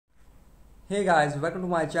Hey guys, welcome to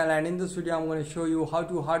my channel, and in this video I'm going to show you how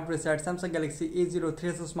to hard reset Samsung Galaxy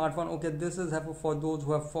A03s smartphone. Okay, this is helpful for those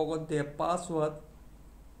who have forgot their password.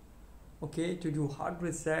 Okay, to do hard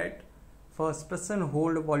reset, first press and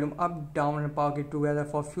hold volume up, down and power key together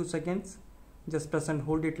for a few seconds. Just press and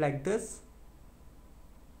hold it like this.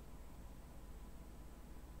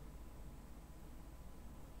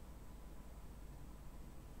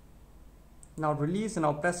 Now release.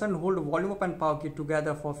 Now press and hold volume up and power key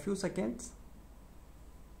together for a few seconds.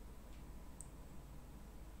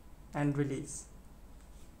 And release.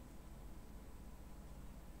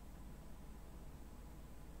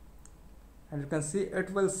 And you can see it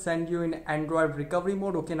will send you in Android recovery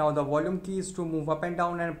mode. Okay, now the volume key is to move up and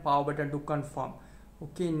down and power button to confirm.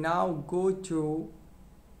 Okay, now go to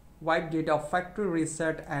wipe data factory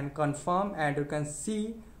reset and confirm, and you can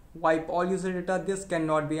see wipe all user data. This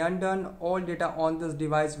cannot be undone. All data on this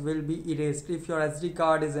device will be erased. If your SD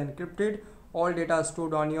card is encrypted, all data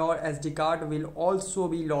stored on your SD card will also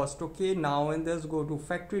be lost. Okay, now in this, go to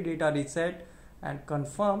factory data reset and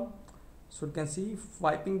confirm. So you can see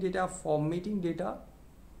wiping data, formatting data.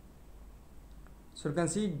 So you can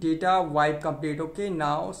see data wipe complete. Okay,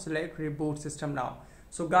 now select reboot system now.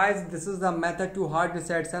 So guys, this is the method to hard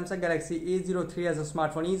reset Samsung Galaxy A03 as a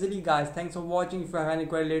smartphone easily. Guys, thanks for watching. If you have any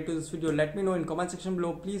query related to this video, let me know in comment section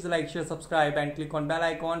below. Please like, share, subscribe and click on bell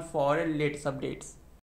icon for latest updates.